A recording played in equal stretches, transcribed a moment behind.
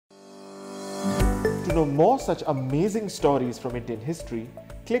To know more such amazing stories from Indian history,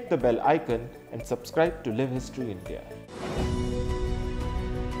 click the bell icon and subscribe to Live History India.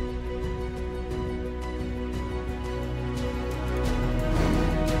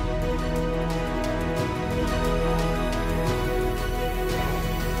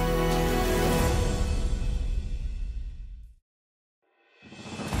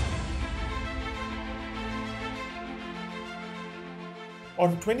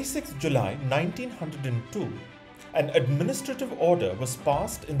 On 26 July 1902, an administrative order was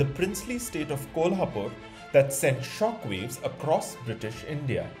passed in the princely state of Kolhapur that sent shockwaves across British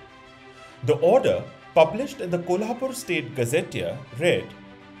India. The order, published in the Kolhapur State Gazetteer, read,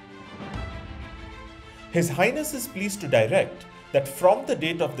 "His Highness is pleased to direct that from the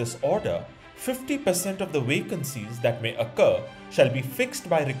date of this order, 50% of the vacancies that may occur shall be fixed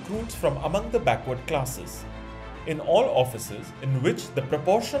by recruits from among the backward classes. In all offices in which the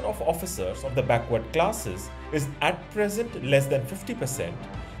proportion of officers of the backward classes is at present less than 50%,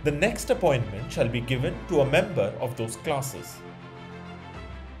 the next appointment shall be given to a member of those classes."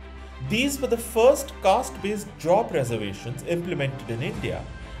 These were the first caste-based job reservations implemented in India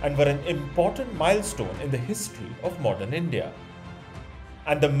and were an important milestone in the history of modern India.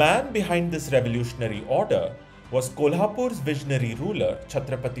 And the man behind this revolutionary order was Kolhapur's visionary ruler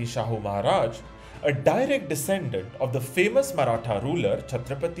Chhatrapati Shahu Maharaj, a direct descendant of the famous Maratha ruler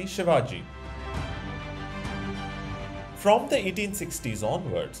Chhatrapati Shivaji. From the 1860s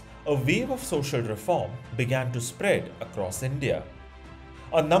onwards, a wave of social reform began to spread across India.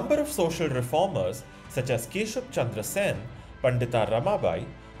 A number of social reformers such as Keshav Chandra Sen, Pandita Ramabai,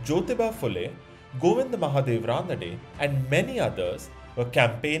 Jyotiba Phule, Govind Mahadev Ranade, and many others were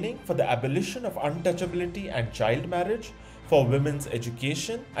campaigning for the abolition of untouchability and child marriage, for women's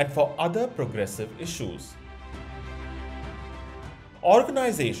education, and for other progressive issues.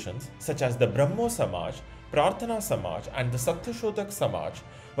 Organizations such as the Brahmo Samaj, Prarthana Samaj, and the Satyashodak Samaj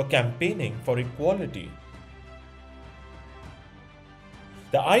were campaigning for equality.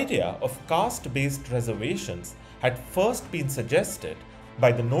 The idea of caste-based reservations had first been suggested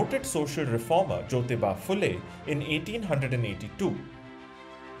by the noted social reformer Jyotiba Phule in 1882.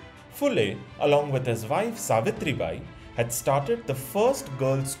 Phule, along with his wife Savitribai, had started the first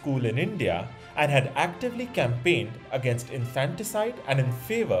girls' school in India and had actively campaigned against infanticide and in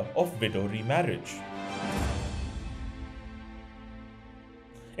favor of widow remarriage.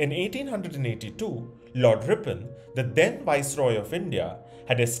 In 1882, Lord Ripon, the then Viceroy of India,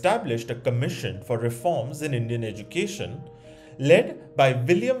 had established a commission for reforms in Indian education led by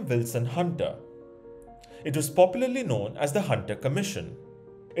William Wilson Hunter. It was popularly known as the Hunter Commission.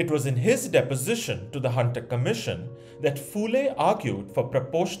 It was in his deposition to the Hunter Commission that Phule argued for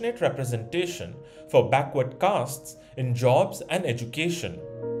proportionate representation for backward castes in jobs and education.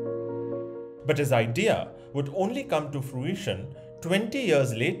 But his idea would only come to fruition 20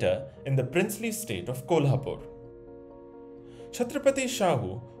 years later in the princely state of Kolhapur. Chhatrapati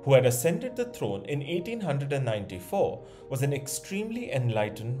Shahu, who had ascended the throne in 1894, was an extremely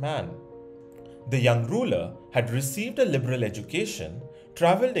enlightened man. The young ruler had received a liberal education,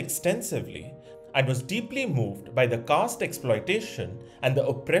 travelled extensively, and was deeply moved by the caste exploitation and the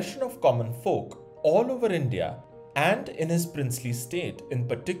oppression of common folk all over India and in his princely state in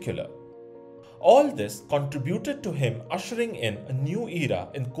particular. All this contributed to him ushering in a new era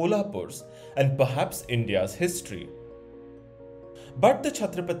in Kolhapur's and perhaps India's history. But the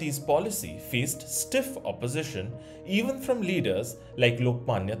Chhatrapati's policy faced stiff opposition even from leaders like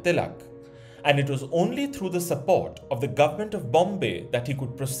Lokmanya Tilak, and it was only through the support of the government of Bombay that he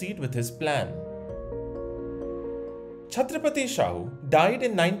could proceed with his plan. Chhatrapati Shahu died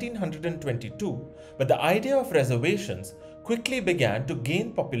in 1922, but the idea of reservations quickly began to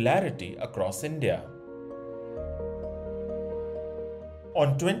gain popularity across India.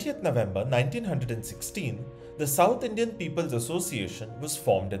 On 20th November 1916, the South Indian People's Association was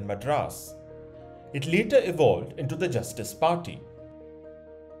formed in Madras. It later evolved into the Justice Party.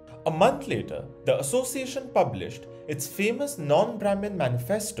 A month later, the association published its famous non-Brahmin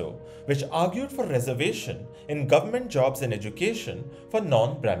manifesto, which argued for reservation in government jobs and education for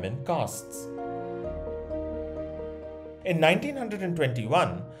non-Brahmin castes. In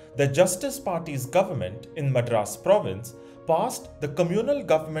 1921, the Justice Party's government in Madras province passed the Communal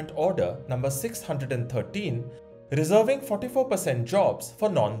Government Order No. 613, reserving 44% jobs for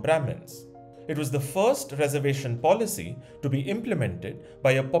non-Brahmins. It was the first reservation policy to be implemented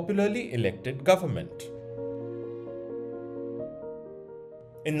by a popularly elected government.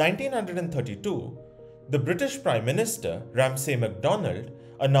 In 1932, the British Prime Minister Ramsay MacDonald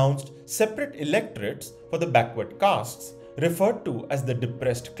announced separate electorates for the backward castes, referred to as the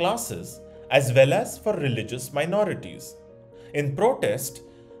depressed classes, as well as for religious minorities. In protest,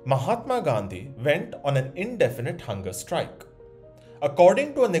 Mahatma Gandhi went on an indefinite hunger strike.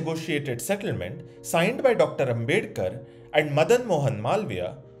 According to a negotiated settlement signed by Dr. Ambedkar and Madan Mohan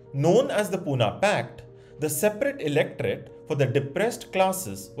Malviya, known as the Pune Pact, the separate electorate for the depressed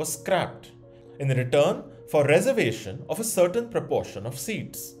classes was scrapped in return for reservation of a certain proportion of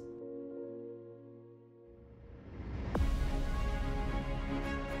seats.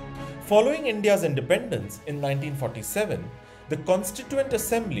 Following India's independence in 1947, the Constituent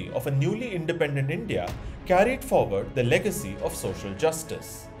Assembly of a newly independent India carried forward the legacy of social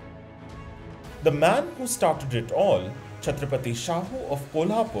justice. The man who started it all, Chhatrapati Shahu of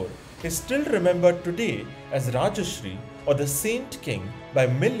Kolhapur, is still remembered today as Rajashri or the Saint King by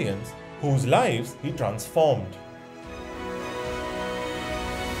millions whose lives he transformed.